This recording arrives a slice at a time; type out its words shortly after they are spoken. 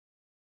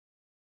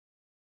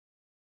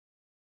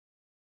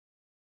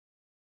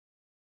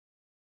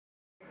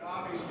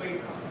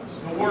obviously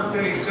the work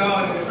that he's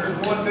done. And if there's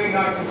one thing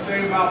I can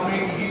say about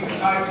Mick, he's the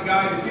type of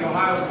guy that the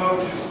Ohio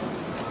coaches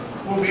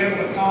will be able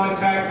to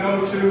contact,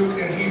 go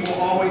to, and he will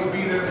always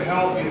be there to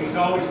help you. He's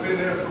always been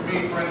there for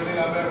me for anything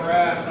I've ever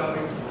asked of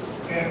him.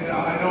 And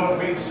I know it'll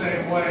be the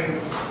same way.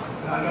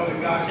 And I know the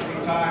guys will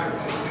be tired.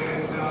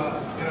 And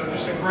you know,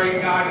 just a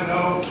great guy to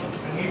know,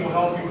 and he will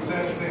help you with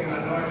anything. And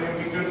I know everything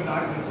will be good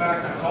tonight. And in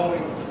fact, I told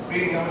him,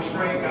 being I'm a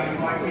strength guy, he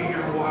might be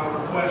here a while for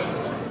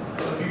questions.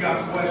 So if you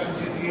got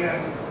questions at the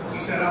end, he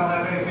said, I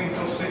don't have anything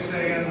until 6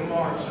 a.m.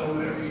 tomorrow, so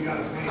whatever you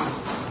guys need.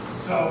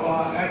 So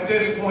at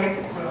this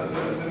point, for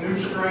the new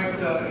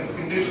strength and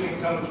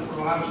conditioning coach for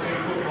Ohio State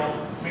football,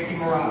 Mickey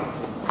Marotti.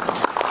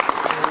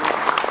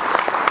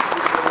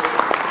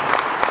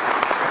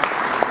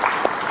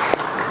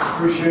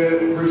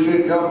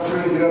 Appreciate the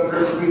opportunity to get up here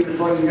and speak in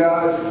front of you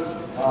guys.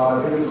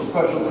 I think it's a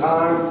special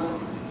time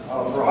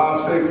for Ohio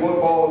State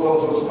football. It's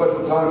also a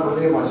special time for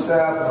me and my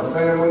staff and our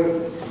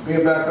family.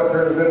 Being back up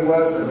here in the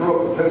Midwest, I grew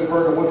up in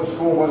Pittsburgh. I went to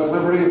school in West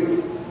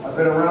Liberty. I've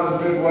been around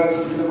the Midwest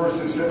at the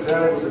University of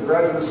Cincinnati. I was a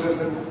graduate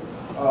assistant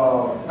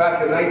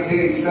back in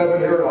 1987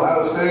 here at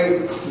Ohio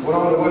State. Went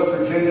on to West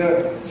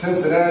Virginia,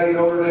 Cincinnati,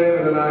 Notre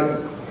Dame, and then I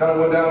kind of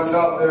went down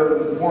south there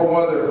in warm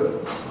weather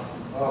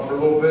for a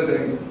little bit.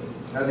 And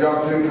had the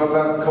opportunity to come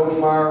back with Coach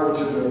Meyer,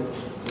 which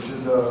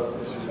is a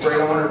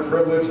great honor and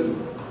privilege, and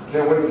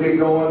can't wait to get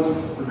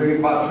going. We've been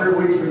about 3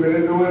 weeks we've been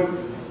into it.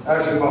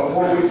 Actually, about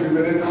 4 weeks we've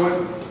been into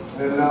it.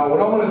 And what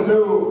I'm going to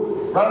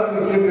do, rather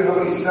than give you how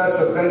many sets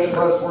of bench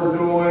press we're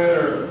doing,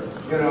 or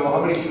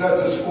how many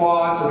sets of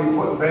squats, or we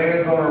put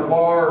bands on our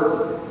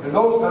bars, and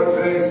those type of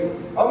things,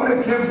 I'm going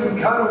to give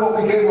you kind of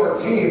what we gave our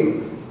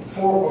team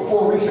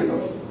 4 weeks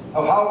ago,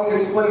 of how we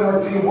explained our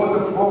team what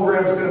the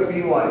program's going to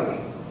be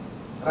like.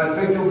 And I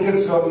think you'll get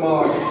some,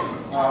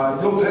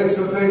 you'll take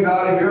some things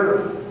out of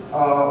here.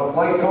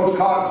 Like Coach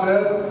Cox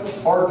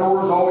said, our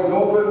door is always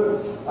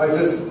open.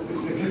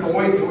 If you can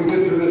wait till we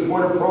get through this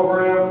winter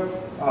program,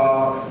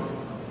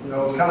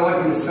 it's kind of like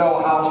when you sell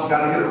a house, you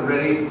got to get it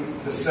ready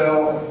to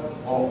sell.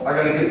 Well, I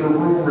got to get the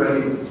room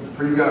ready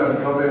for you guys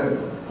to come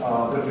in.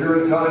 But if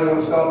you're in town, you want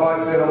to stop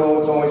by, say hello,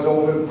 it's always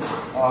open.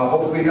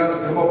 Hopefully you guys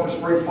will come up for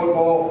spring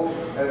football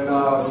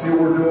and see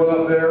what we're doing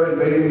up there, and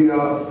maybe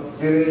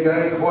got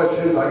any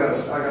questions. I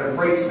got a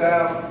great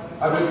staff.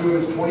 I've been doing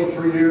this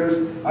 23 years.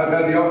 I've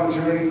had the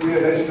opportunity to be a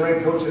head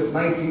strength coach since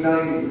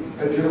 1990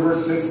 at the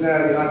University of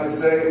Cincinnati, and I can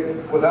say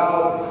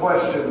without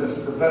question, this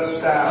is the best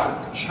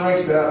strength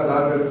staff that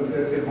I've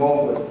been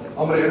involved with.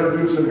 I'm going to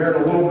introduce them here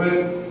in a little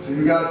bit so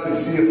you guys can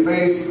see a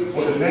face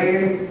with a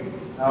name.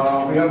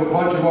 We have a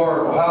bunch of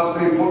our Ohio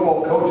State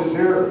football coaches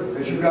here,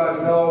 as you guys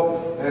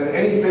know, and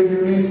anything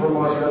you need from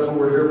us, that's what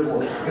we're here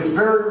for. It's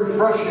very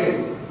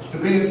refreshing to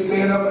be and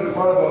stand up in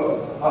front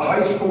of a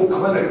high school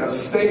clinic, a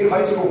state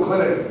high school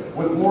clinic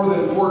with more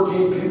than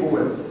 14 people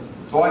in it.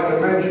 So I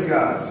commend you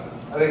guys.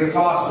 I think it's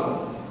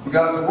awesome. You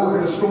guys that work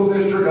in the school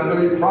district, I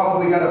know you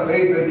probably got a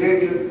paid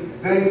vacation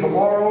day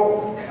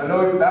tomorrow. I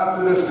know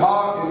after this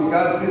talk, and you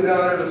guys get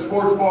down there to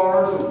sports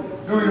bars and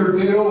do your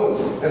deal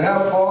and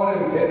have fun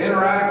and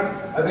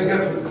interact. I think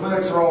that's what the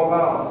clinics are all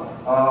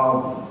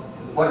about.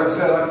 Like I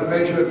said, I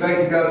commend you and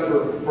thank you guys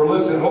for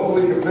listening.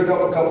 Hopefully you can pick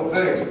up a couple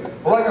things.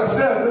 But like I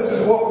said, this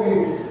is what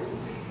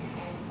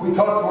we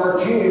talked to our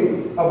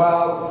team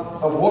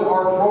about, of what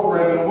our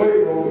program in the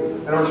weight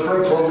room and our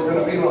strength program is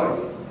going to be like.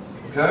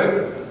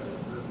 Okay?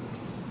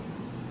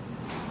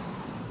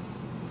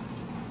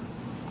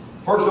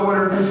 First, I want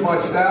to introduce my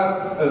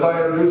staff. As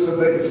I introduce them,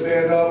 they can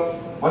stand up.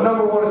 My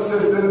 #1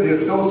 assistant, the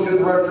Associate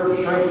Director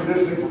for Strength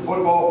Conditioning for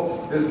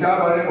Football, is a guy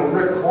by the name of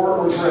Rick Court.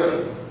 Where's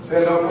Rick?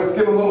 Stand up. Let's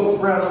give him a little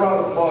round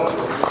of applause.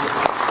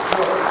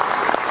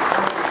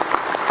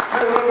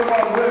 Hey, a little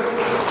about Rick.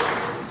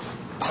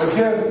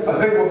 Again, I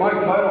think with my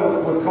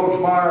title with Coach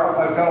Meyer,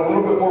 I've got a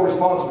little bit more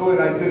responsibility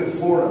than I did in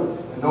Florida,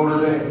 in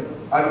Notre Dame.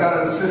 I've got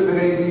an assistant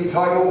AD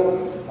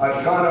title.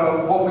 I've kind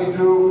of what we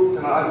do,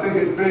 and I think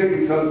it's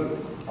big because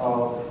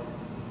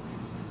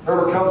if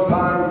ever comes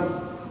time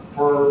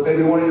for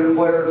maybe one of your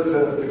players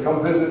to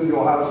come visit the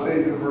Ohio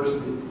State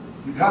University,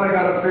 you kind of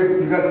got to figure,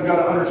 you got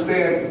to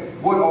understand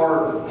what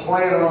our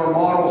plan and our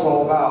model is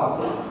all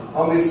about.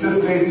 I'm the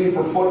assistant AD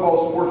for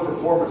football sports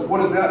performance. What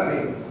does that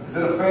mean? Is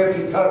it a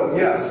fancy title?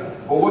 Yes.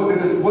 But what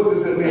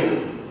does it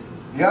mean?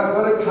 The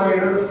athletic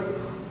trainer,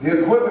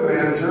 the equipment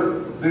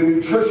manager, the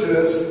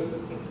nutritionist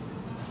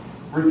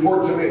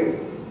report to me.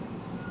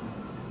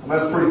 And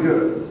that's pretty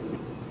good.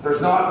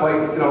 There's not like,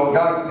 a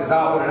guy is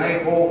out with an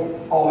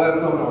ankle, all that.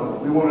 No.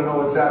 We want to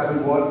know exactly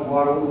what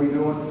are we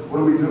doing? What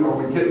are we doing?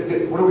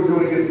 What are we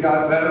doing to get the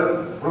guy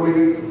better? What are we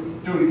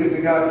doing to get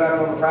the guy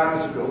back on the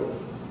practice field?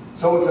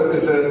 So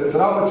it's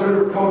an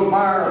opportunity for Coach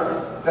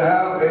Meyer to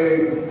have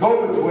a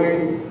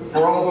go-between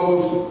for all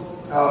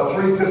those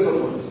 3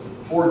 disciplines,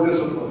 4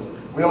 disciplines.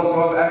 We also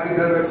have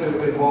academics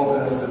involved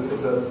in it.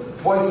 It's a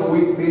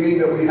twice-a-week meeting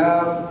that we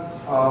have,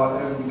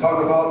 and we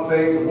talk about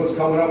things of what's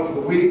coming up for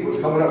the week, what's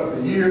coming up for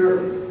the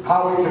year,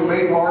 how we can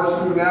make our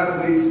student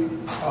athletes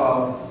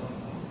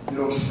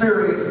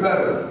experience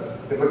better.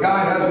 If a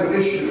guy has an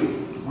issue,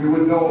 we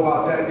would know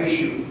about that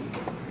issue.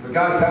 If a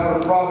guy's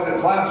having a problem in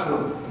a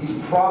classroom,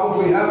 he's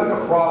probably having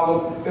a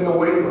problem in the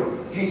weight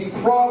room. He's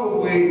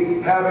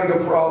probably having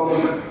a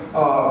problem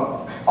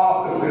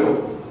off the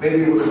field,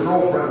 maybe with a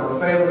girlfriend or a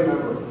family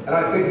member. And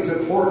I think it's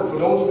important for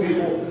those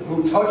people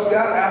who touch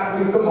that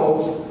athlete the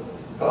most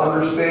to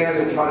understand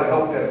and try to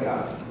help that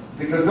guy.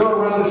 Because they're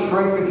around the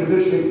strength and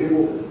conditioning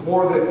people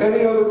more than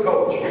any other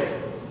coach.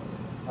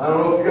 I don't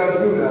know if you guys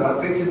knew that.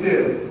 I think you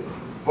did.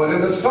 But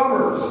in the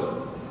summers,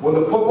 when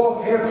the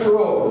football camps are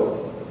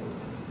over,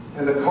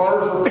 and the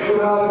cars are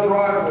pulled out of the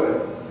driveway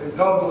in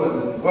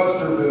Dublin and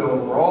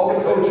Westerville, where all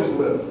the coaches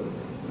live,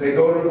 they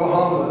go to the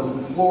Bahamas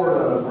and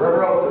Florida and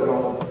wherever else they're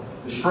going.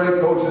 The strength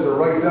coaches are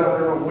right down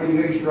there on Woody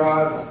Hayes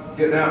Drive,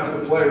 getting after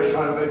the players,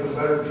 trying to make them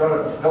better,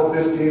 trying to help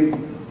this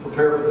team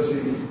prepare for the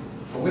season.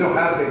 So we don't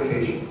have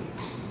vacations.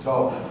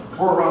 So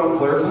we're around the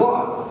players a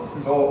lot.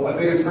 So I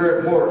think it's very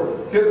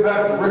important. Getting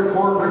back to Rick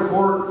Court,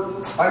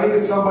 I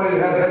needed somebody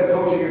that had head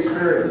coaching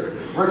experience.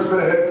 Rick's been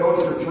a head coach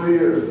for 3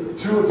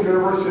 years. 2 at the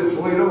University of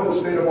Toledo, the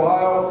state of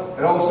Ohio,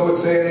 and also at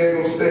San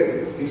Diego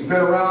State. He's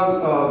been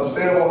around the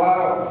state of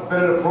Ohio,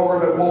 been in a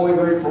program at Bowling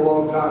Green for a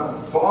long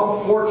time. So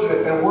I'm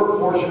fortunate, and we're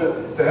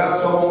fortunate, to have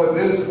someone with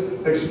his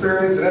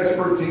experience and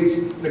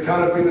expertise to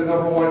kind of be the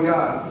 #1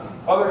 guy.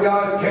 Other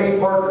guys, Kenny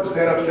Parker,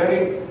 stand up,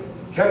 Kenny.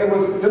 Kenny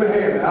was, give him a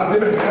hand, man. I'll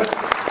give him a hand.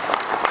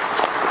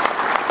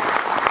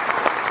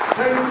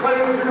 Kenny played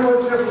at the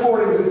University of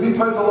Florida. He was a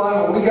defensive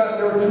lineman. When we got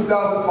there in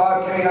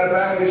 2005, Kenny had a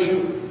back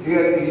issue.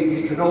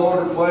 He could no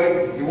longer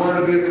play. He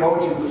wanted to be a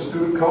coach. He was a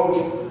student coach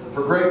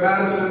for Great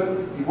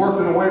Madison. He worked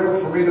in the weight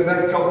room for me the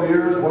next couple of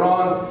years, went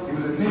on. He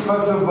was a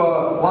defensive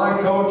line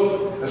coach,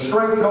 a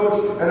strength coach,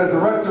 and a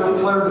director of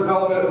player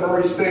development at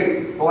Murray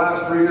State the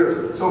last 3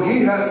 years. So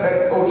he has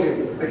head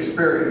coaching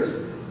experience.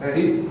 And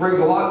he brings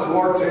a lot to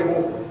our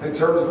table in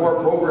terms of our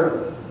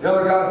program. The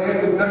other guys,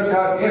 next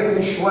guy's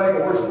Anthony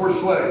Schlegel. Where's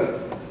Schlegel?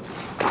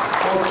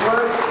 Coach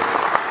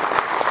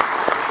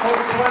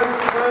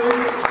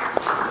Schlegel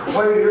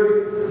played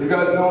here. You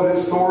guys know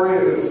his story.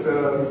 If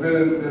you've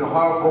been in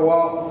Ohio for a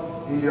while,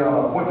 he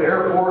went to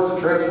Air Force,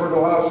 transferred to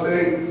Ohio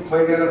State,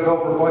 played the NFL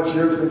for a bunch of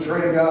years, been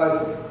training guys.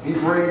 He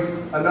brings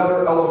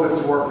another element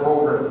to our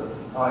program.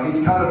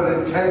 He's kind of an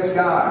intense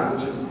guy,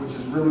 which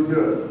is really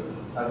good.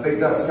 I think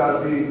that's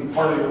got to be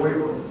part of your weight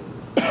room.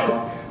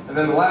 And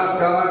then the last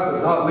guy,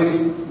 but not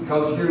least,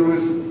 because you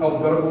is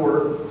alphabetical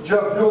order,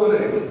 Jeff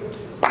Dulenig.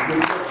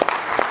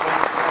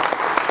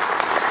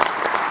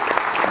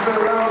 You've been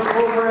around the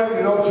program.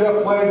 You know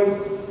Jeff played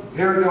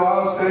here at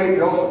Ohio State.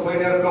 He also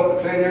played in the NFL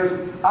for 10 years.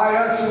 I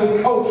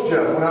actually coached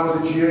Jeff when I was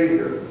a GA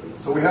here.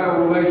 So we have a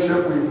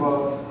relationship.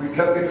 We've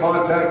kept in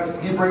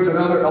contact. He brings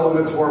another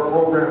element to our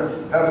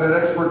program, having that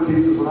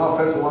expertise as an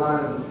offensive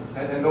line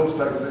and those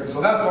type of things.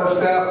 So that's our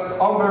staff.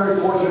 I'm very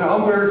fortunate.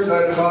 I'm very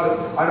excited about it.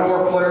 I know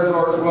our players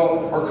are as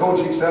well. Our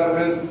coaching staff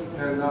is,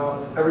 and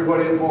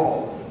everybody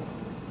involved.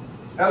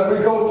 As we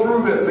go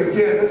through this,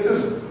 again, this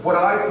is what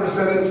I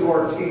presented to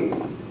our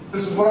team.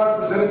 This is what I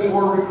presented to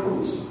our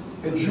recruits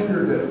in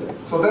junior day.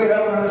 So they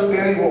have an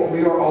understanding of what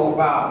we are all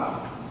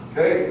about.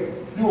 Okay?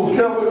 You will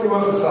get what you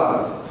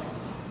emphasize.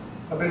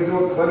 I've been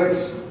doing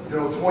clinics,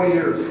 20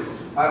 years.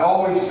 I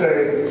always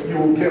say you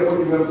will get what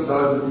you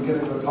emphasize at the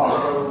beginning of the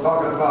talk. We're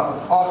talking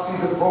about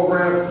off-season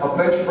program, a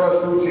bench press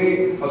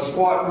routine, a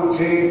squat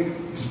routine,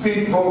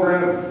 speed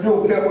program.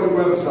 You'll get what you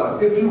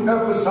emphasize. If you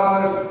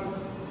emphasize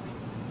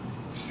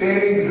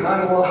standing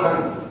behind the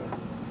line,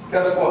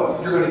 guess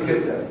what? You're going to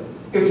get that.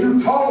 If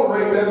you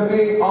tolerate them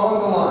being on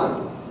the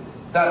line,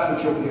 that's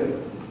what you'll get.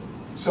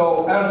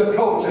 So as a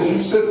coach, as you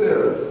sit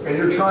there and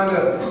you're trying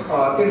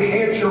to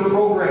enhance your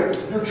program,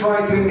 you're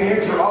trying to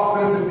enhance your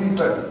offense and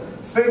defense,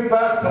 think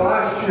back to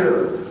last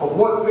year of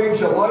what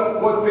things you liked,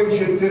 what things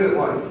you didn't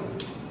like.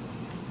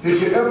 Did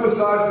you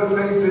emphasize the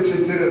things that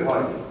you didn't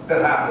like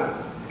that happened?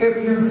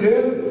 If you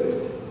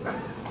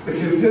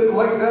didn't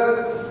like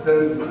that,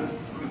 then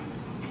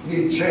you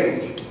need to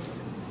change.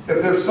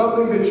 If there's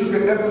something that you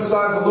can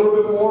emphasize a little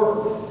bit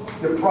more,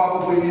 you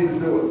probably need to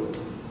do it.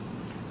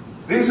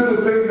 These are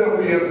the things that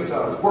we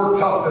emphasize. Work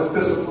toughness,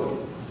 discipline.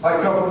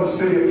 I come from the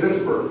city of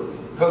Pittsburgh,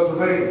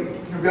 Pennsylvania.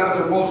 You guys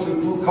are mostly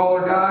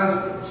blue-collar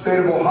guys, state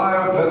of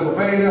Ohio,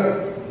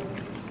 Pennsylvania.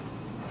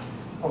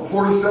 I'm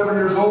 47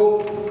 years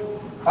old.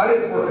 I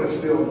didn't work in a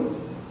steel mill,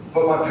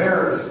 but my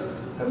parents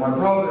and my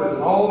brother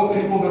and all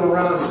the people that are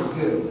around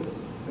me did.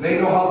 And they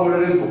know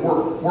what it is to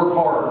work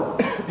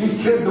hard.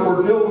 These kids that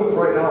we're dealing with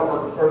right now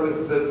are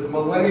the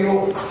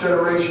millennial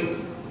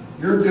generation.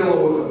 You're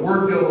dealing with them.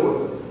 We're dealing with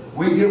them.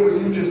 We get what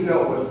you just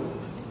dealt with.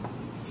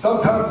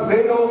 Sometimes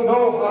they don't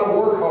know how to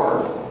work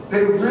hard.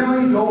 They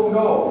really don't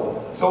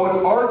know. So it's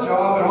our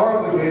job and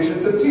our obligation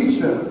to teach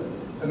them.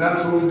 And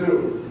that's what we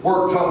do.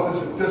 Work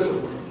toughness and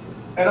discipline.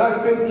 And I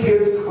think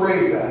kids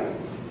crave that.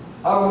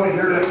 I don't want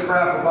to hear that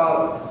crap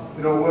about,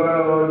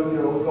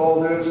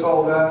 all this,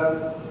 all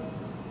that.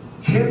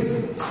 Kids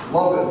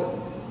love it.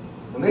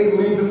 When they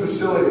leave the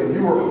facility and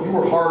you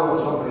were hard on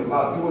somebody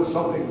about doing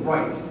something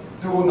right,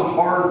 doing the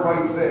hard,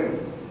 right thing.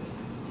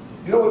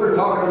 You know what they're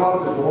talking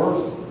about at the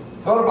dorms?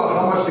 Not about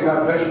how much the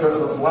guy bench pressed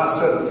on his last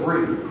set of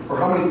 3, or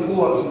how many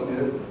pull-ups he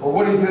did, or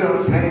what he did on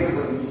his hang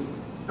cleans.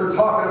 They're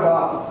talking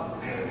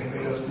about, man, they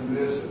made us do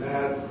this and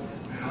that.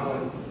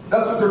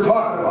 That's what they're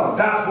talking about.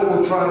 That's what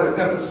we're trying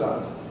to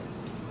emphasize.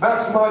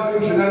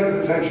 Maximizing genetic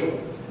potential.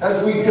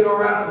 As we get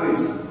our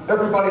athletes,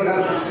 everybody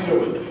has a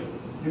ceiling.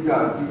 You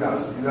guys,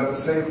 you have the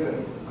same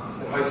thing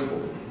in high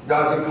school.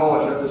 Guys in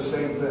college have the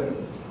same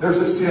thing. There's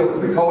a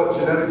ceiling. We call it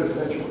genetic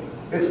potential.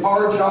 It's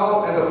our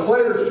job and the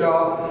player's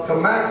job to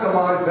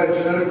maximize that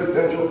genetic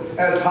potential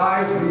as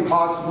high as we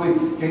possibly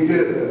can get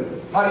it there.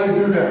 How do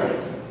you do that?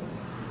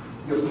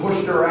 You push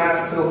their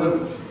ass to the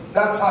limits.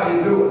 That's how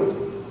you do it.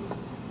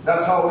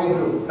 That's how we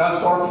do it.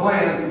 That's our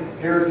plan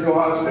here at the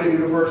Ohio State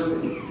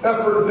University.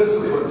 Effort and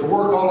discipline to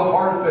work on the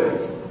hard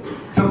things.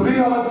 To be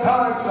on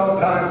time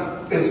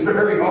sometimes is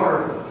very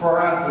hard for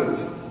our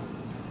athletes.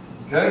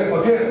 Okay?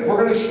 Again, if we're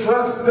going to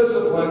stress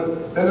discipline,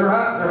 then there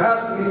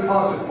has to be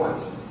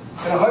consequence.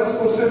 In a high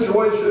school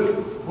situation,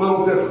 a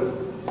little different.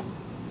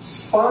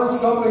 Find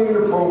something in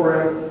your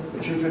program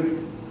that you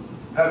can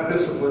have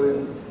discipline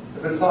in.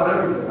 If it's not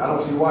everything, I don't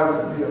see why it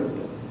could be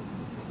everything.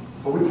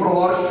 So we put a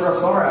lot of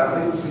stress on our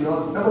athletes to be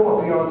on, number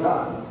one, be on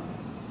time.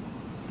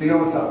 Be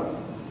on time.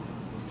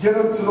 Get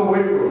them to the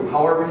weight room,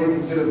 however you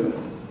can get them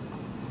there.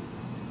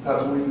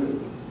 That's what we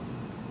do.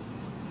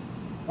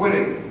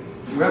 Winning.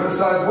 You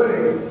emphasize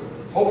winning,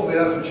 hopefully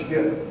that's what you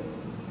get.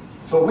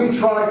 So we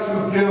try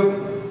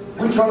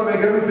to make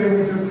everything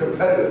we do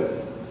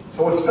competitive.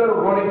 So instead of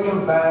running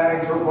through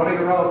bags or running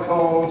around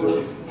cones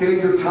or getting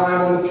your time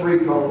on the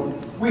 3-cone,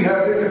 we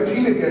have you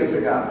compete against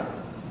the guy.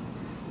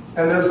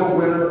 And there's a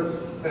winner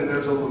and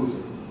there's a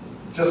loser.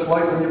 Just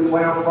like when you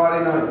play on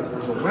Friday night,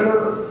 there's a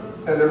winner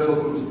and there's a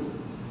loser.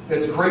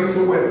 It's great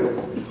to win.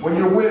 When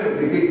you win,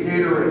 you get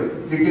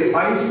Gatorade. You get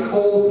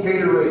ice-cold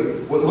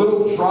Gatorade with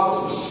little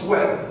drops of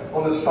sweat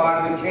on the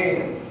side of the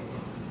can.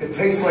 It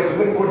tastes like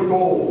liquid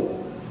gold.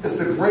 It's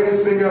the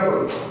greatest thing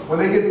ever. When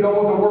they get done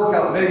with the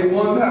workout, they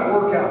won that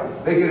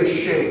workout, they get a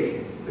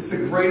shake. It's the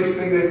greatest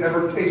thing they've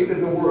ever tasted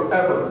in the world,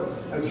 ever.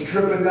 And it's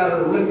dripping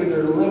down and licking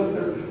their lip,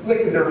 they're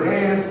licking their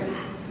hands.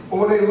 But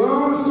when they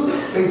lose,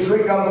 they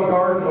drink out of a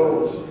garden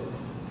hose.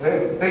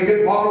 Okay? They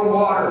get bottled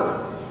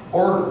water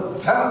or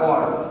tap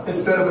water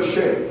instead of a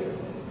shake.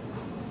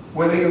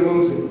 Winning and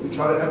losing, we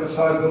try to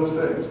emphasize those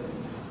things.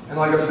 And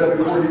like I said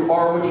before, you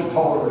are what you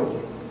tolerate.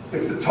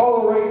 If you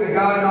tolerate the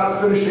guy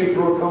not finishing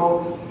through a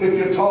cone, if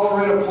you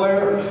tolerate a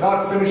player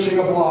not finishing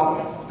a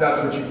block,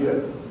 that's what you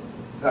get.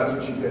 That's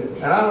what you get.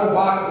 And I don't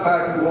buy the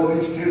fact that, well,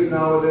 these kids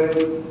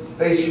nowadays,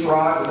 they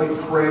strive and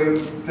they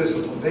crave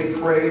discipline. They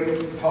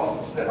crave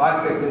toughness.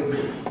 I think they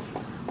do.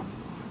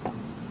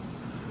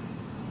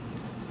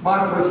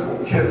 My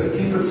principle, kids,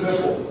 keep it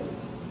simple.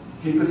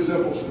 Keep it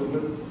simple,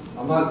 stupid.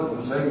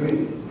 I'm saying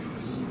me.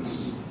 This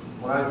is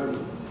what I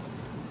do.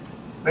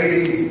 Make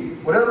it easy.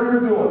 Whatever you're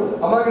doing,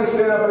 I'm not going to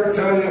stand up here and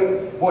tell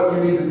you what you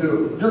need to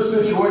do. Your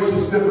situation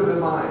is different than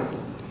mine.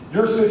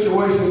 Your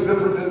situation is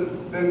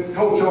different than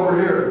coach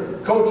over here.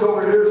 Coach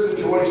over here's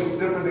situation is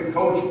different than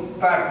coach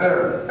back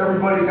there.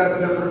 Everybody's got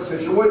a different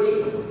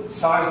situation.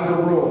 Size of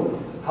the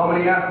room. How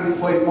many athletes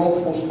play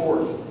multiple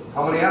sports?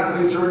 How many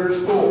athletes are in your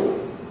school?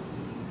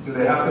 Do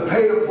they have to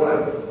pay to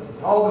play?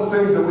 All the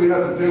things that we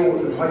have to deal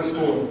with in high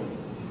school.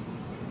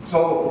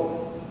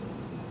 So,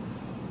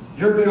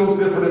 your deal's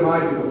different than my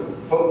deal.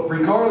 But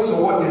regardless of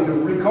what you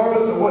do,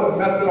 regardless of what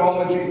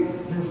methodology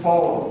you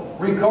follow,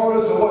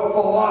 regardless of what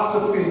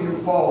philosophy you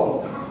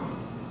follow,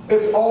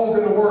 it's all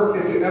going to work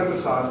if you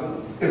emphasize it.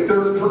 If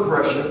there's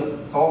progression,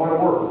 it's all going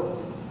to work.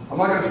 I'm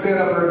not going to stand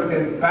up here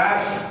and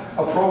bash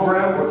a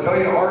program or tell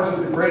you ours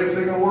is the greatest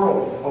thing in the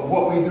world of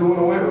what we do in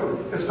the weight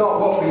room. It's not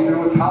what we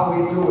do, it's how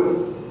we do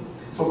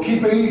it. So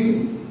keep it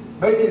easy.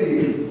 Make it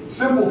easy.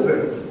 Simple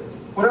things.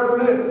 Whatever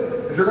it is.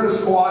 If you're going to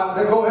squat,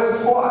 then go ahead and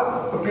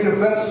squat. But be the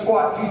best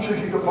squat teachers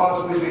you can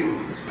possibly be.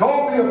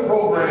 Don't be a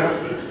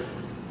program,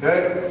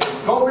 okay?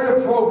 Don't be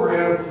a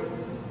program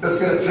that's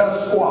going to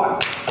test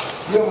squat.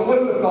 You have a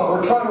lift-a-thon.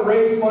 We're trying to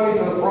raise money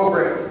for the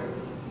program.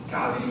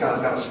 God, these guys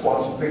got to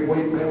squat some big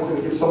weight, man. We're going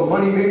to get some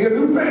money, maybe a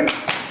new bench.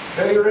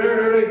 Okay,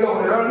 here they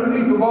go. They're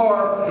underneath the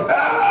bar.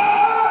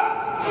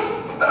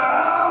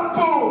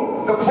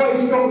 Boom! The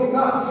place goes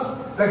nuts.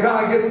 The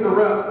guy gets the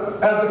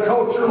rep. As a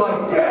coach, you're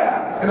like,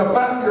 yeah! In the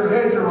back of your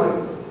head, you're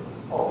like,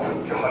 oh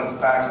my God, his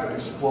back's going to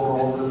explode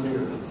all over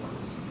here.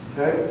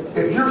 Okay?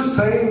 If you're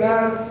saying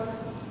that,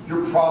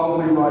 you're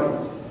probably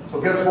right. So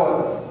guess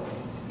what?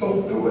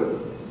 Don't do it.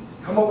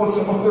 Come up with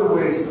some other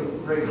ways to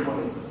raise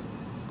money.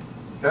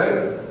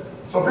 Okay?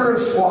 So if you're going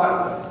to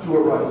squat, do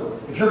it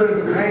right. If you're going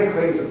to do hang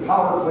cleans and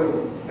power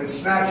cleans and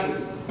snatches,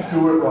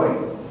 do it right.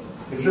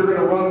 If you're going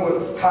to run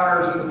with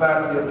tires in the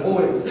back of you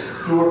pulling,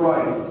 do it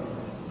right.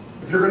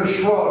 If you're going to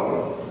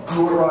shrug,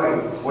 do it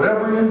right.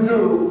 Whatever you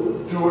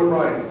do, do it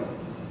right.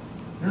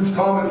 Use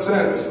common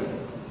sense.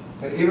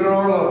 And even at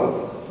our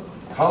level,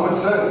 common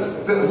sense.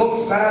 If it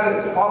looks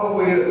bad, it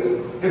probably is.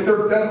 If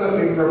they're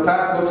deadlifting and their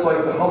back looks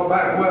like the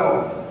humpback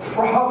whale,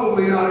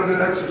 probably not a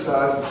good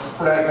exercise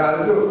for that guy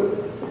to do.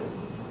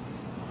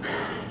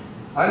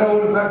 I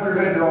know in the back of your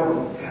head you're all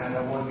going, yeah,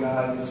 that one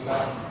guy, this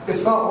guy.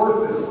 It's not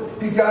worth it.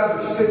 These guys are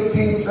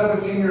 16,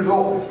 17 years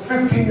old,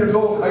 15 years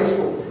old in high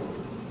school.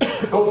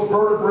 Those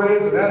vertebrae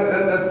and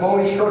that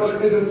bony structure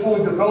isn't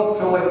fully developed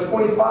till like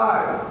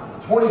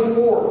 25,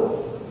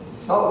 24.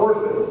 It's not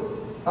worth it.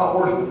 Not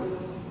worth it.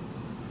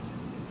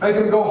 Make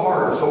them go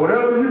hard. So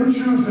whatever you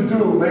choose to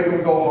do, make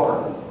them go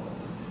hard.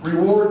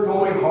 Reward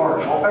going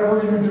hard.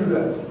 However you do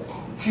that.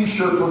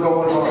 T-shirt for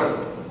going hard.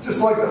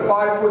 Just like the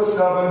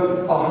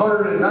 5'7",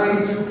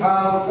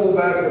 192-pound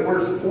fullback that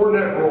wears 4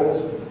 net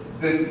rolls,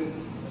 that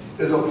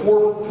is a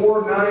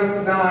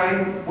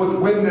 4'9" with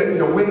wind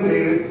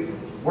dated,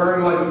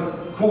 wearing like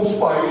cool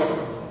spikes,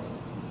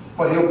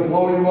 but he'll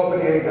blow you up in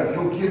the A-gap.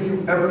 He'll give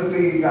you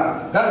everything he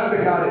got. That's the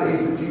guy that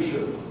needs the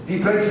T-shirt. He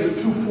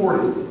benches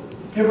 240.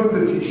 Give him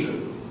the T-shirt.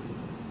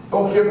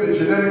 Don't give the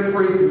genetic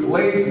freak who's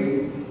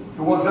lazy,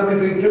 who wants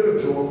everything given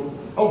to him.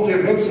 Don't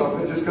give him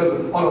something just because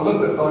on a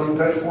lift-a-thon he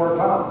benched 400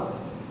 pounds.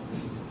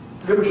 Just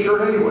give him a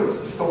shirt anyways.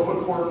 Just don't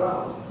put 400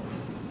 pounds.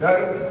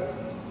 Okay?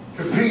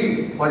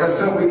 Compete. Like I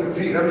said, we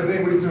compete in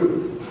everything we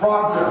do.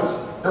 Progress.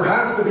 There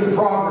has to be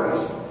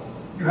progress.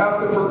 You have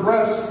to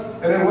progress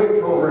in a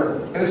weight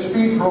program, in a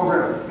speed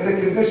program, in a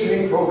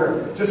conditioning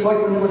program. Just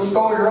like when you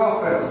install your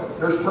offense,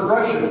 there's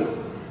progression.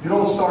 You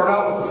don't start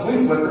out with the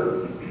flea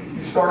flicker.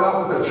 You start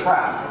out with the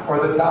trap or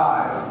the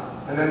dive,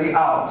 and then the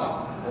out,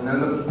 and then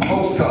the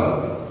post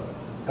cut.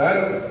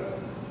 Okay?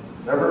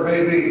 Whatever it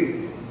may be.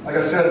 Like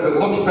I said, if it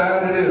looks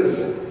bad, it is.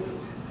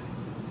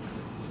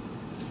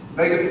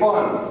 Make it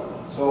fun.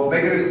 So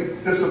make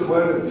it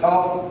disciplined and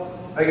tough.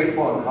 Make it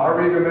fun.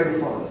 However you can make it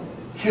fun.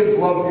 Kids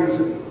love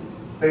music.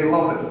 They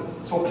love it.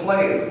 So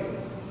play it.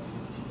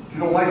 If you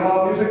don't like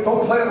loud music,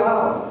 don't play it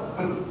loud.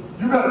 But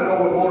you got to know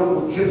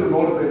what kids are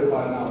motivated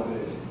by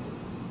nowadays.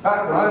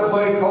 Back when I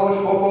played college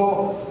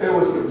football, it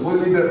was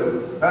completely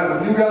different. Back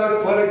when you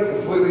guys played,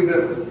 completely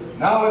different.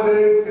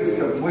 Nowadays, it's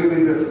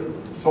completely different.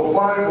 So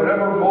find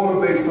whatever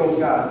motivates those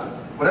guys.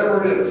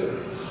 Whatever it is.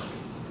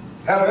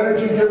 Have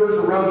energy givers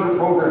around your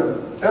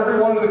program. Every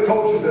one of the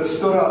coaches that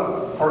stood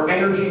up are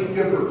energy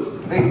givers.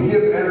 They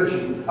give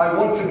energy. I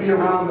want to be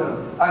around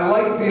them. I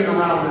like being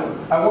around them.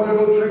 I want to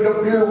go drink a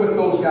beer with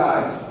those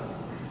guys.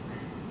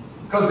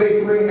 Because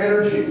they bring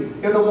energy.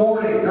 In the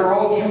morning, they're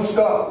all juiced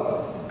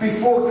up.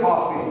 Before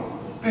coffee,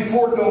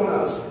 before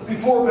donuts,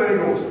 before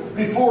bagels,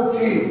 before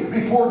tea,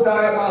 before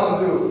Diet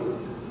Mountain Dew.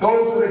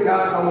 Those are the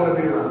guys I want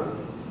to be around.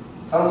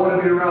 I don't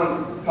want to be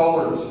around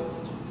dullers,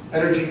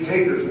 energy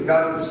takers, the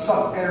guys that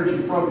suck energy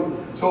from you.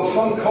 So if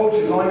some coach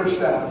is on your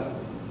staff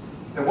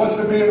that wants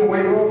to be in the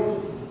weight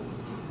room,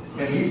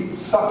 and he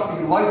sucks the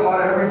life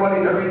out of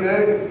everybody every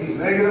day, he's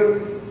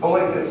negative, go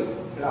like this.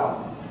 Get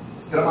out.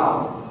 Get him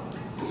out.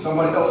 Get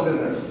somebody else in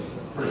there.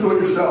 Or do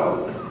it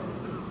yourself.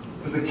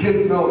 Because the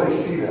kids know, they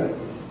see that.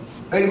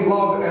 They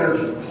love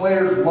energy.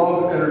 Players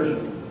love energy.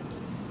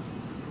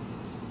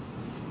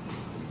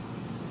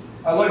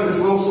 I like this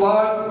little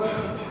slide.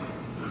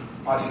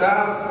 My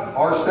staff,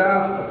 our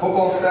staff, the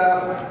football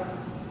staff,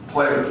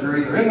 players. You're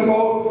either in the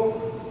boat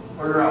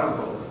or you're out of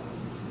the boat.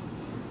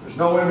 There's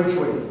no in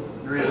between.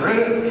 You're either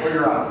in it or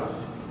you're out.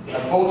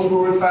 That boat's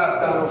moving fast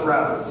down those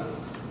rapids.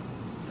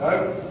 Okay?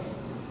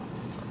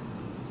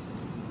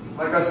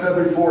 Like I said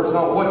before, it's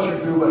not what you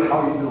do, but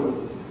how you do it.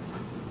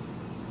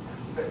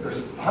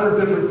 There's 100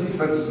 different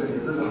defenses in here.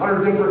 There's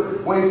 100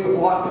 different ways to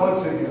block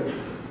punts in here.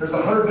 There's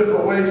 100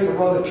 different ways to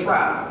run the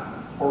trap,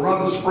 or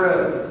run the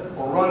spread,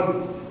 or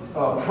run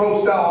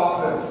pro-style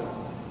offense.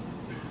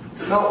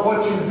 It's not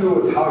what you do,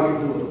 it's how you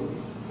do it.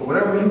 So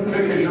whatever you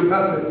pick as your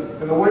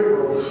method in the weight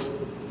room,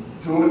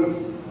 do it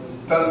as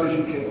best as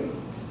you can.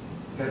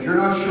 And if you're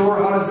not sure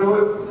how to do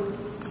it,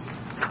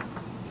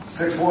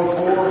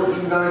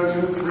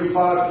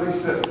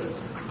 614-292-3536.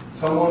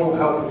 Someone will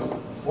help you.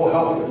 We'll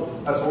help you.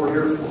 That's what we're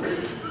here for.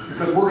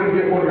 Because we're going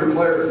to get one of your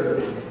players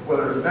here,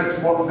 whether it's next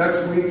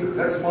week, or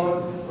next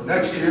month, or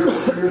next year,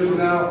 or 2 years from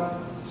now.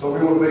 So we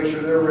want to make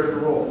sure they're ready to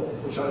roll,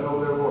 which I know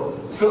they will.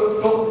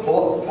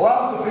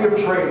 Philosophy of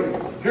training.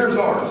 Here's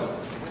ours.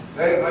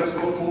 Hey, nice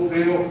little cool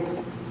deal.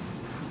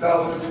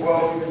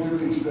 2012, you can do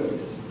these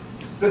things.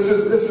 This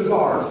is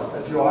ours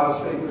at the Ohio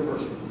State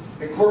University.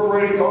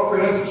 Incorporated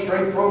comprehensive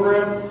strength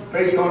program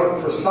based on a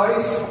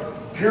precise,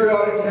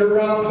 periodic,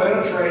 year-round plan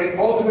of training.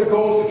 Ultimate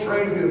goal is to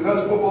train to be the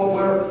best football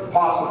player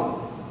possible.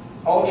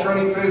 All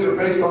training phases are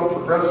based on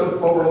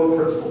progressive overload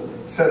principle.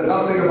 Said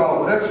nothing about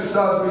what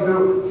exercise we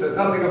do. Said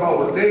nothing about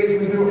what days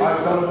we do.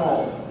 I've done them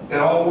all. It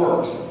all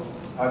works.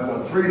 I've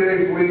done 3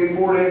 days a week,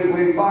 4 days a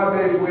week, 5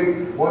 days a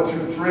week, 1,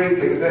 2, 3,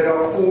 take a day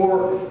off,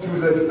 4,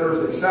 Tuesday,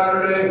 Thursday,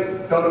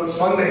 Saturday, done it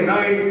Sunday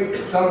night,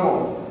 done them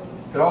all.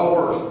 It all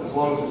works as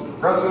long as it's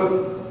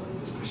progressive,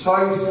 it's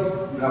precise,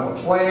 you have a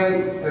plan,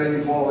 and then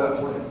you follow that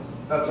plan.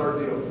 That's our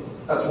deal.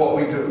 That's what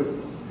we do.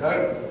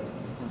 Okay?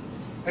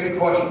 Any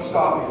questions,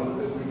 stop me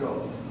as we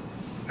go.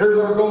 Here's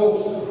our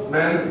goals,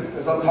 men,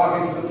 as I'm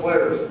talking to the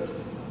players.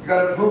 You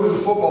got to improve as a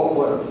football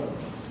player.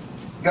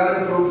 You got to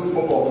improve as a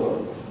football player.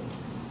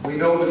 We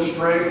know that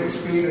strength and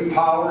speed and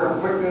power and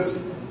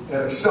quickness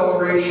and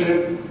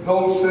acceleration.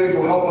 Those things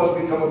will help us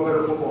become a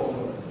better football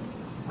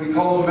player. We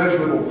call them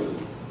measurables.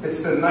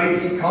 It's the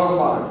Nike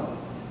Combine,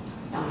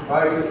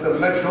 right? It's the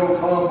Metro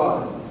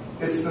Combine.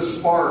 It's the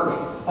Spark,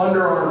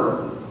 Under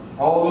Armour.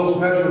 All those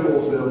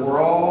measurables that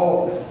we're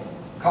all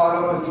caught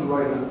up into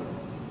right now.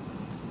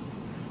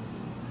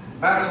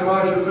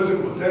 Maximize your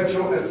physical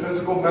potential and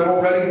physical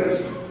mental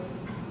readiness.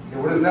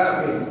 And what does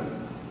that mean?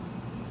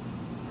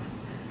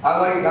 I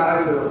like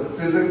guys that are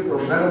physically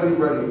or mentally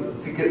ready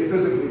to get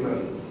physically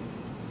ready.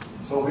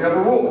 So we have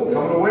a rule.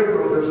 Come to the weight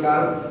room, you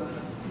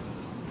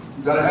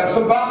got to have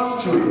some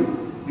bounce to you.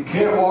 You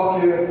can't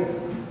walk in,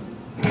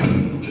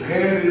 put your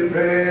hand in your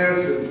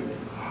pants, and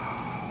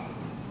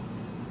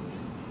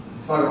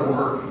it's not going to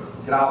work.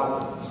 Get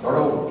out. Start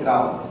over. Get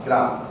out. Get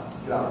out.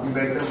 Get out. We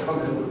make them come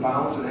in with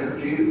bounce and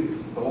energy,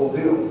 the whole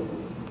deal.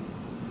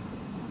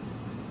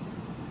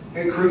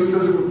 Increase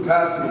physical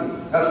capacity.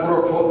 That's what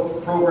our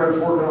program's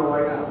working on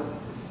right now.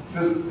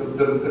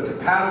 The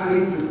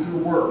capacity to do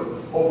work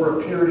over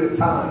a period of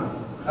time.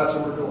 That's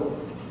what we're doing.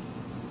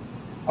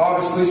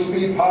 Obviously,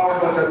 speed, power,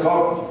 like I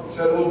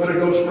said a little bit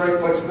ago, strength,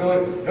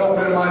 flexibility, help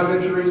minimize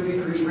injuries,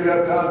 decrease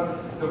rehab time,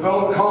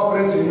 develop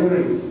confidence and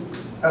unity.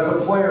 As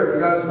a player, you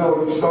guys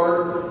know, you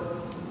start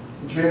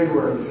in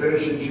January, you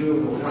finish in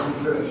June, or whenever you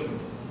finish.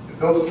 If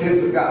those kids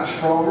have gotten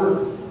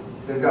stronger,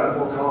 they've gotten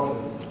more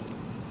confident.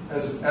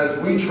 As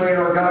we train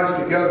our guys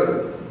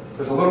together,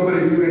 there's a little bit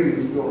of unity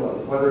that's built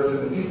up. Whether it's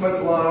in the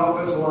defensive line,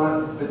 offensive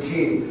line, the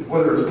team.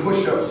 Whether it's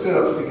push-ups,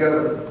 sit-ups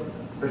together.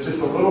 There's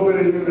just a little bit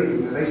of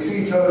unity. And they see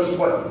each other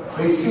sweat.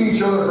 They see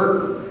each other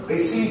hurt. They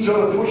see each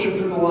other pushing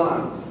through the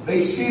line.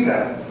 They see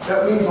that.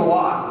 That means a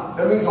lot.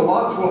 That means a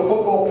lot to a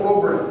football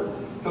program.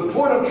 The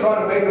point I'm trying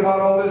to make about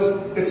all this,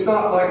 it's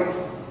not like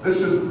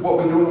this is what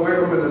we do in the weight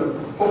room and the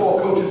football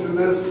coaches do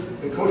this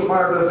and Coach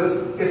Meyer does this.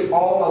 It's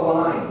all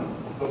aligned.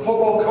 The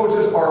football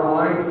coaches are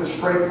aligned with the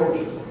strength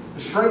coaches. The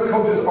strength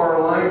coaches are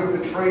aligned with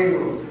the training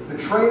room. The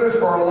trainers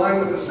are aligned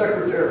with the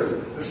secretaries.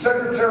 The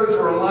secretaries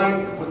are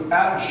aligned with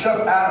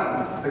Chef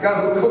Adam, the guy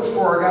who cooks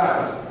for our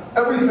guys.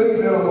 Everything's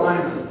in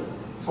alignment.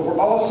 So we're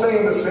all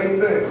saying the same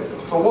thing.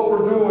 So what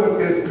we're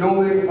doing is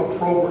building a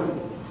program.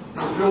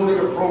 We're building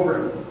a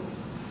program.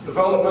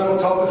 Developmental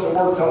toughness and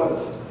work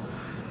toughness.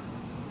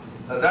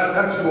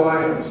 That's who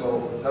I am,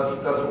 so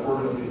that's what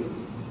we're going to be.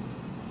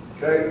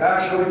 Okay?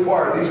 Action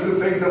required. These are the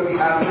things that we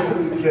have to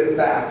do to get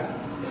back.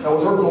 That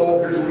was our goal.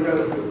 Here's what we got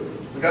to do.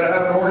 We got to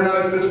have an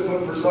organized,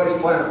 disciplined, precise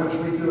plan, which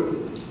we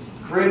do.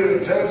 Create an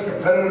intense,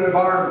 competitive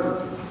environment.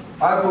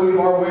 I believe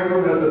our weight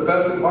room has the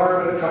best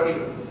environment in the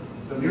country.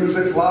 The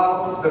music's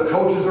loud, the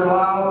coaches are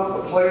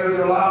loud, the players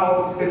are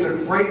loud. It's a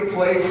great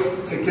place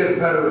to get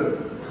better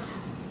in.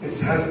 It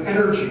has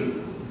energy,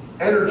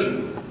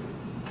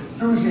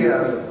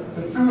 enthusiasm.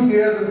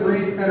 Enthusiasm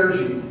breeds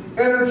energy.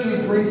 Energy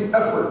breeds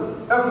effort.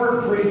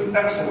 Effort breeds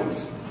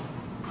excellence.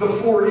 The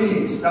 4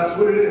 E's, that's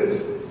what it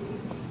is.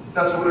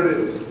 That's what it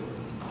is.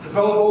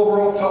 Develop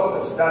overall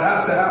toughness. That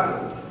has to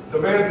happen.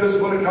 Demand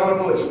discipline,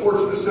 accountability,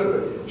 sports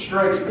specific,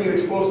 strength, speed,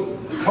 explosive.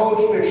 Coach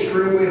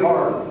extremely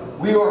hard.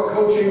 We are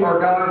coaching our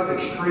guys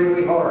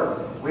extremely hard.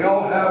 We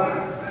all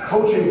have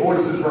coaching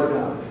voices right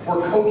now.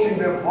 We're coaching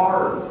them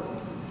hard.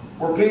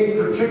 We're being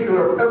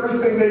particular of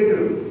everything they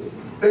do.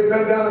 They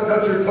bend down and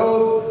touch their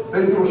toes.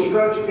 They do a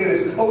stretch. It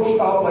is coached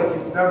out like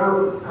you've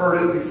never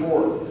heard it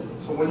before.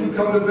 So when you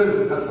come to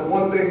visit, that's the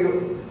one thing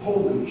you,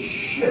 holy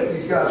shit,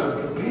 these guys are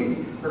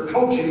competing. They're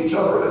coaching each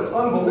other. It's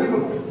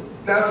unbelievable.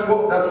 That's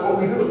what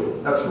we do.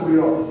 That's who we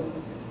are.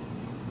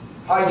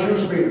 High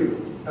juice meter.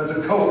 As a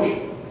coach,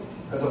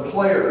 as a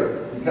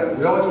player,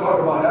 we always talk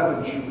about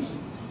having juice.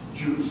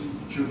 Juice.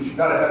 You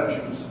gotta have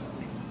juice.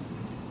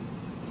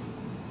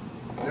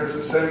 And there's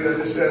the saying that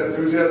just said,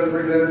 enthusiasm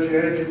breeds energy,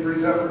 energy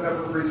breeds effort,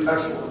 effort breeds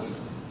excellence.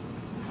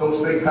 Those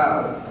things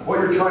happen. What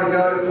you're trying to get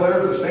out of your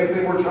players is the same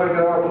thing we're trying to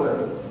get out of our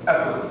players.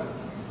 Effort.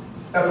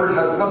 Effort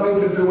has nothing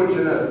to do with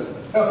genetics.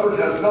 Effort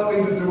has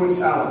nothing to do with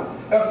talent.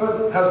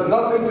 Effort has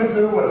nothing to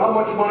do with how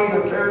much money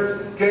their parents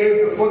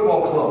gave the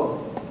football club.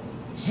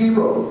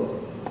 Zero.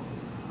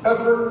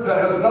 Effort that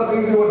has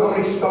nothing to do with how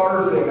many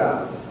stars they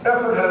got.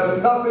 Effort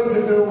has nothing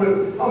to do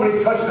with how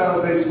many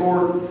touchdowns they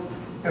scored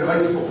in high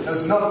school. It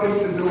has nothing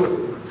to do with it.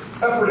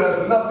 Effort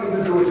has nothing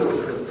to do with those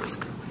things.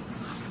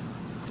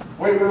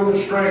 Weight room and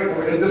strength,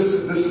 and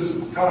this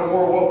is kind of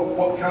more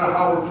what kind of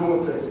how we're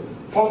doing things.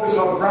 Focus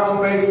on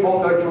ground-based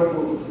multi-joint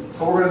movements.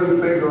 So we're going to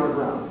do things on the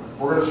ground.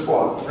 We're going to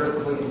squat. We're going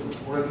to clean.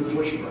 We're going to do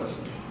push press.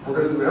 We're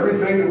going to do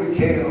everything that we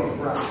can on the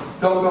ground.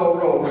 Dumbbell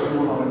row, we're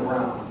doing on the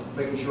ground.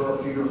 Making sure our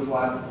feet are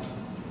flat.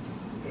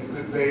 And a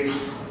good base.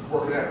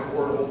 Working that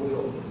core, the whole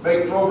deal.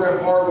 Make program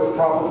hard with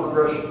proper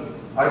progression.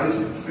 I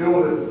just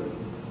feel that,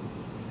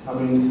 I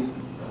mean,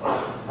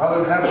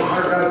 rather than having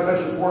 100 guys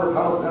benching 400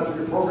 pounds and that's what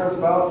your program's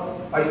about,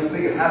 I just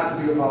think it has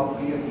to be about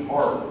being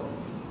hard.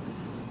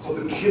 So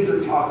the kids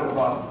are talking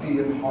about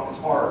being hard. It's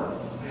hard.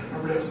 Man,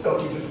 remember that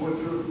stuff you just went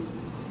through?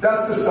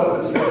 That's the stuff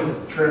that's going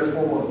to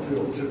transform on the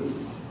field too.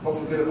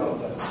 Don't forget about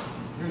that.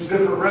 Use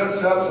different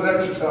reps and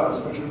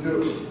exercises, which we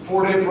do.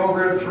 4-day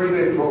program,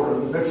 3-day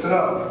program. Mix it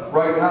up.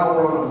 Right now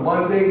we're on a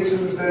Monday,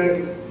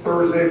 Tuesday,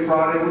 Thursday,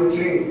 Friday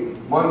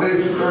routine. Mondays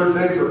and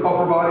Thursdays are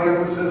upper body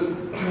emphasis.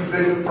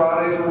 Tuesdays and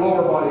Fridays are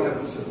lower body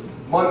emphasis.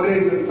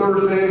 Mondays and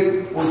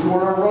Thursdays, we're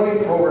doing our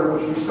running program,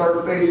 which we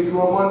start phase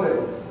 2 on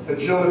Monday.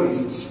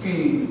 Agilities,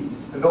 speed,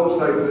 and those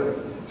type of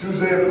things.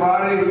 Tuesday and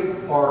Fridays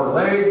are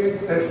legs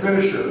and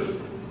finishers,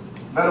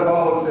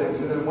 metabolic things.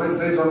 And then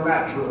Wednesdays are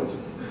mat drills.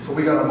 So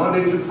we got a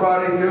Monday through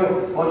Friday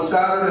deal. On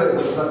Saturday,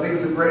 which I think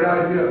is a great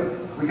idea,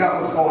 we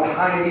got what's called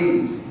high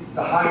knees,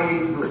 the high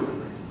knees group.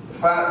 The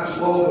fat, the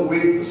slow, the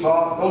weak, the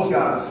soft, those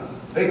guys.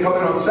 They come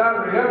in on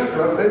Saturday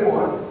extra if they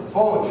want. It's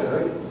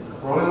voluntary.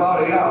 We're only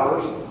allowed 8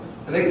 hours.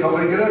 And they come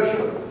in and get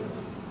extra.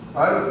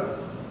 Right?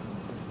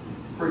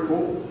 Pretty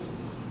cool.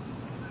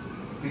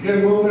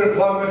 Begin movement and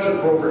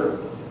plyometric program.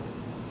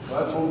 So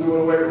that's what we'll do in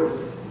the weight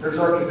room. There's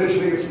our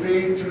conditioning and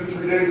speed, 2 to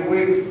 3 days a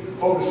week.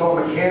 Focus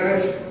on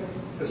mechanics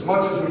as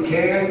much as we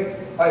can.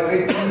 I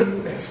think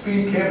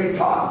speed can be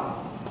taught.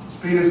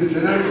 Speed is a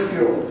genetic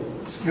skill.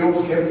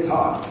 Skills can be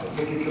taught. I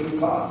think it can be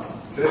taught.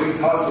 Can it be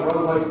taught to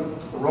run like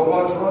the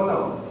robots run?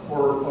 No.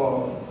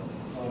 Or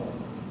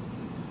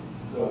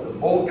the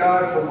Bolt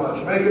guy from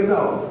Jamaica?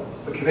 No.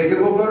 But can they get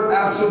a little better?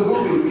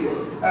 Absolutely.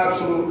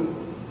 Absolutely.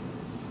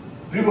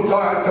 People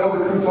talk, I tell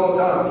recruits all the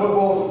time,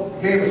 football's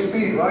a game of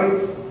speed,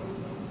 right?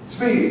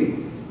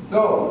 Speed.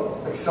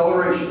 No.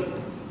 Acceleration.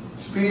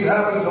 Speed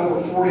happens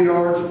over 40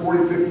 yards,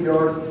 40, 50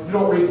 yards. You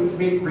don't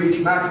reach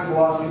maximum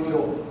velocity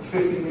until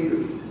 50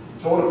 meters.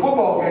 So in a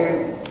football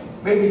game,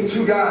 maybe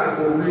 2 guys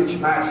will reach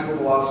maximum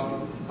velocity.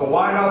 The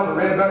wideout that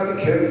ran back to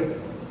kick,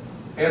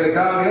 and the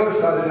guy on the other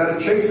side that had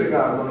to chase the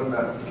guy running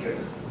back to kick.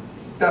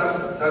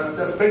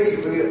 That's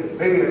basically it.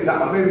 Maybe a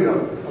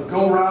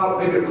go route,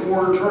 maybe a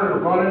corner turn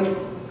and running,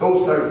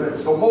 those type of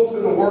things. So most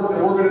of the work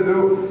that we're going to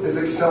do is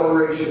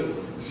acceleration.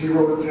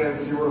 0 to 10,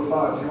 0 to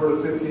 5, 0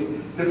 to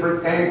 15,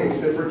 different angles,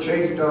 different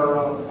changes,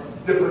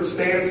 different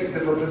stances,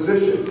 different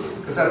positions,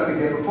 because that's the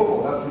game of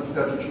football.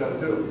 That's what you got to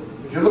do.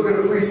 If you're looking at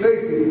a free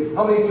safety,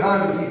 how many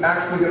times is he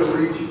actually going to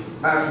reach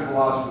maximum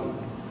velocity?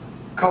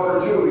 Cover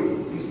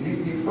 2, he's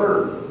deep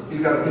third.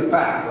 He's got to get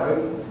back, right?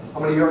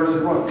 How many yards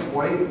does he run?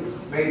 20,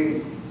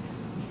 maybe.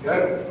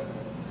 Okay.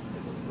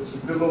 This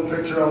is a good little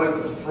picture I like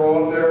to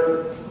throw up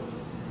there.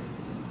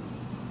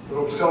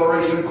 Little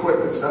acceleration and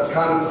quickness. That's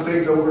kind of the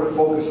things that we're going to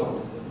focus on.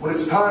 When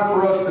it's time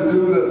for us to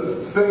do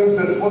the things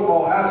that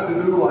football has to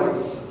do, like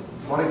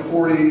running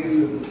 40s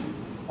and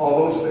all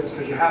those things,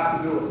 because you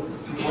have to do it.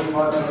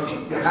 225 minutes,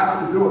 you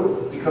have to do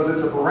it because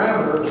it's a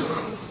parameter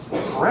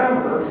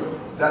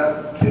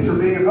that kids are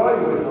being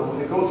evaluated on when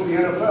they go to the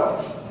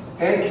NFL.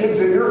 And kids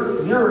that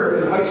you're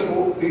in high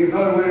school being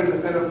evaluated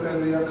in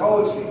the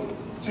college scene.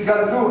 So you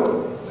got to do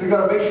it. So you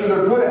got to make sure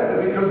they're good at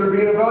it because they're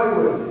being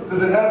evaluated.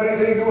 Does it have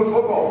anything to do with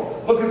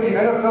football? Look at the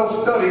NFL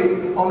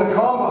study on the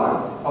combine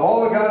of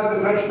all the guys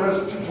that bench press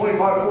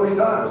 225, 40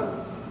 times.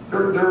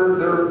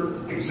 Their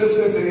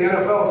existence in the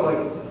NFL is like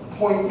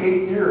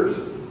 0.8 years.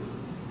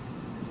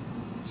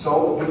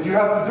 So, but you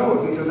have to do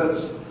it because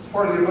it's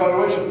part of the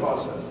evaluation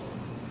process.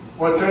 I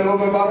want to tell you a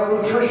little bit about our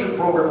nutrition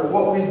program and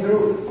what we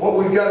do, what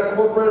we've got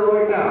incorporated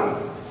right now.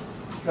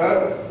 Okay?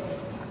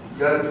 We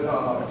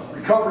got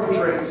recovery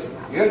trains,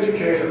 the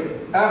educator,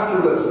 after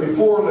lifts,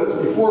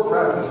 before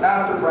practice,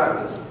 after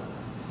practice.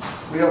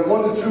 We have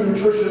 1 to 2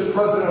 nutritionists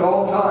present at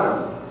all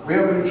times. We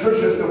have a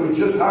nutritionist that we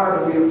just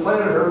hired and we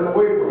implanted her in the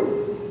weight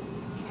room.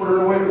 Put her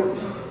in the weight room.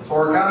 So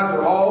our guys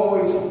are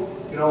always,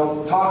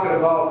 talking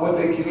about what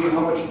they can eat,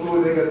 how much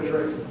fluid they got to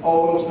drink,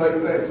 all those type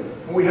of things.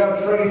 And we have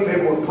a training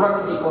table and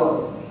breakfast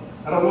club.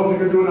 I don't know if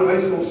you can do it in the high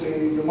school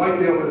scene. You might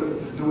be able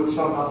to do it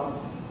somehow.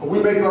 But we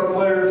make our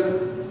players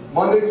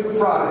Monday through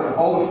Friday,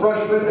 all the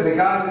freshmen and the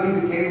guys that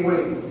need to gain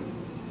weight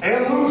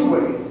and lose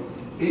weight,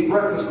 eat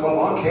breakfast club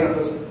on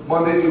campus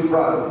Monday through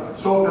Friday.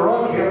 So if they're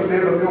on campus, they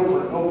have a meal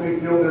plan. No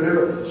big deal. They're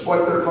there,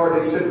 swipe their card,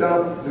 they sit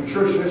down,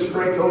 nutritionist,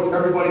 strength coach,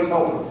 everybody's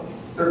helping them.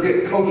 They're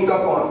getting coached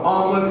up on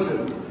omelets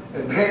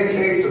and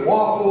pancakes and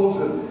waffles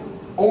and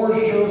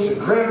orange juice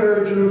and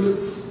cranberry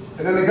juice.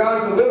 And then the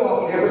guys that live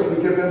off campus,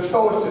 we give them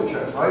scholarship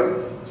checks, right?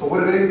 So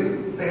what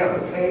do? They have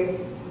to pay.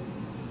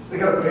 They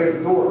got to pay at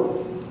the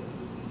door.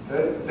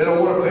 Okay? They don't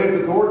want to pay at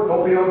the door,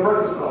 don't be on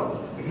Breakfast Club.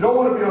 If you don't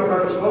want to be on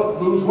Breakfast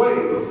Club, lose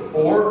weight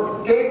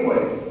or gain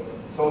weight.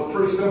 So it's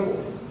pretty simple.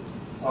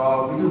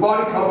 We do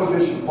body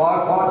composition,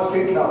 bod,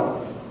 skin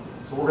count.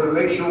 So we're going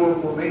to make sure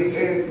we're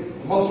maintaining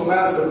the muscle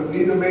mass that we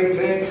need to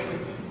maintain.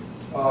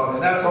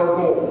 And that's our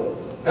goal.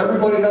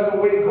 Everybody has a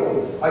weight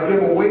goal. I give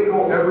them a weight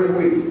goal every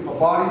week, a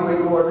body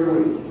weight goal every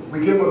week. We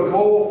give them a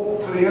goal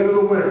for the end of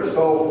the winter.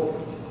 So,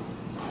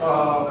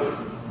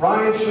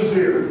 Ryan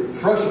Shazier,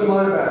 freshman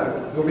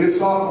linebacker, he'll be a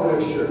sophomore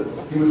next year.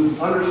 He was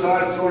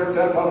undersized,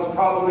 210 pounds,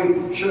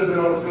 probably should have been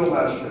on the field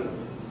last year.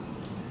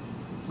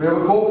 We have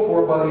a goal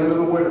for him by the end of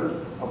the winter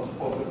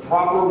of the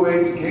proper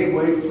way to gain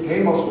weight,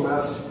 gain muscle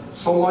mass,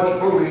 so much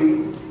per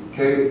week.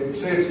 Okay,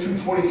 say it's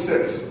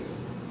 226.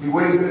 He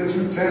weighs in at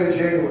 210 in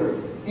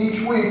January.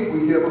 Each week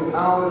we give a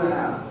pound and a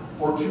half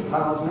or 2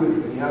 pounds a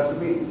week that he has to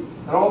meet.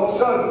 And all of a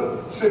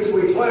sudden, 6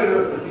 weeks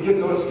later, he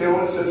gets on a scale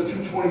and it says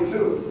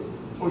 222.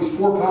 So he's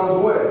 4 pounds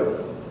away.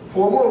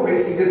 4 more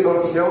weeks, he gets on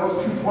a scale, it's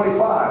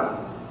 225.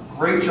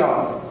 Great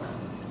job.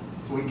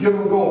 So we give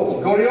him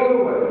goals. Go the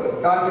other way.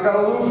 Guys that got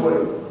to lose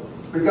weight.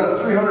 We've got a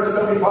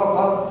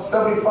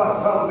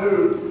 375-pound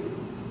dude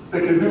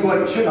that can do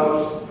like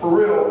chin-ups for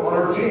real on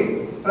our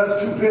team.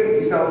 That's too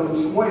big. He's got to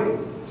lose some weight.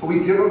 So we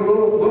give him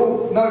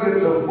little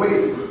nuggets of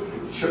weight.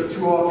 Chip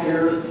 2 off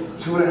here,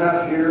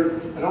 2.5 here,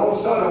 and all of a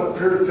sudden, over a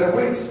period of 10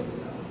 weeks,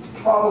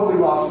 he's probably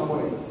lost some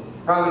weight.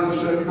 Rather than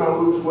just saying, you got to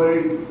lose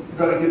weight, you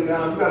got to get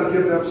down, you got to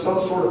give them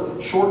some sort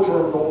of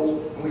short-term goals,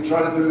 and we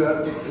try to do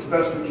that as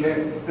best we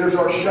can. There's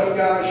our chef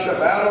guy, Chef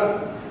Adam.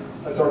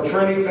 That's our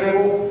training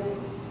table.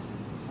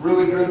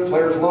 Really good,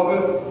 players love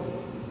it.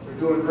 They're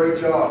doing a great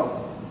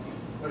job.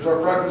 There's our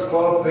breakfast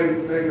club,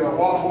 big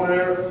waffle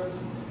there.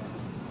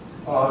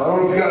 I don't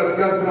know if you guys have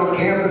been on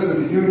campus at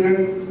the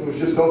Union. It was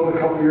just opened a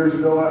couple years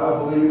ago, I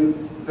believe.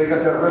 They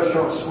got that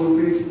restaurant,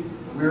 Sloopy's.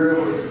 We were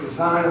able to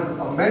design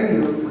a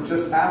menu for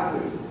just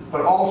athletes,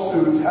 but all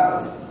students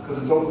have it because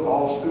it's open to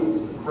all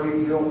students. It's a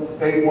great deal,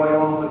 egg white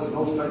omelets and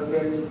those type of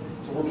things.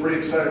 So we're pretty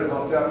excited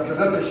about that because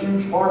that's a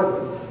huge part of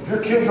it. If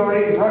your kids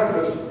aren't eating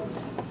breakfast,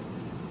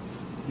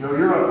 you know,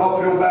 you're an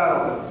uphill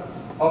battle.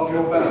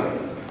 Uphill battle.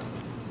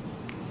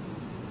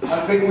 I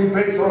think we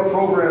base our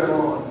program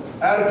on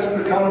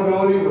attitude,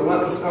 accountability,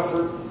 relentless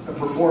effort, and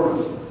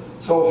performance.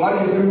 So how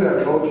do you do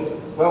that, Coach?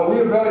 Well, we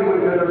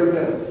evaluate that every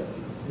day.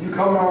 You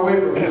come in our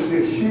weight room, you see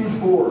a huge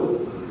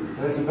board,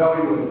 and it's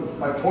evaluated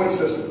by point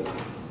system,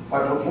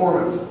 by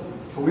performance.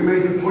 So we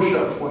may do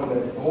push-ups one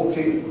day, the whole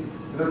team.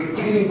 And they're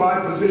competing by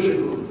position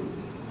group.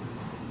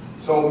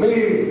 So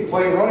me,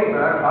 playing running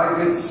back,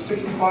 I did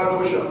 65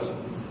 push-ups.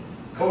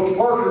 Coach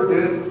Parker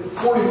did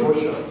 40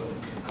 push-ups.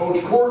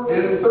 Coach Court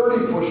did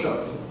 30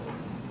 push-ups.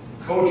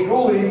 Coach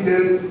Yuli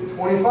did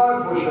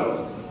 25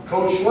 push-ups.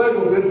 Coach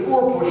Schlegel did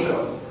 4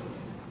 push-ups.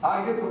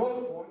 I get the most